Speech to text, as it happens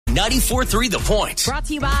94.3 The Point. Brought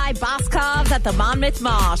to you by Boscov's at the Monmouth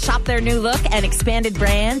Mall. Shop their new look and expanded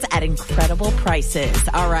brands at incredible prices.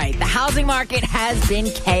 All right, the housing market has been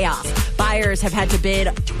chaos. Buyers have had to bid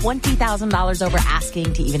 $20,000 over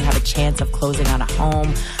asking to even have a chance of closing on a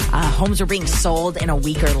home. Homes are being sold in a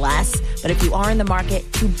week or less. But if you are in the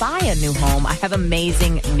market to buy a new home, I have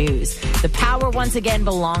amazing news. The power once again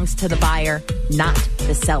belongs to the buyer, not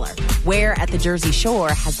the seller. Where at the Jersey Shore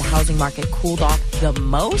has the housing market cooled off the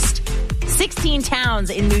most? 16 towns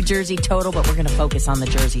in New Jersey total, but we're going to focus on the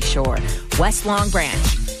Jersey Shore. West Long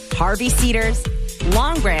Branch, Harvey Cedars,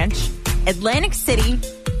 Long Branch, Atlantic City,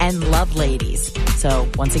 and Love Ladies. So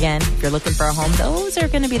once again, if you're looking for a home, those are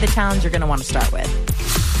going to be the towns you're going to want to start with.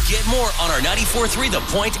 Get more on our 94.3 The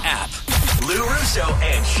Point app. Lou Russo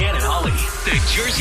and Shannon Hawley. The Jersey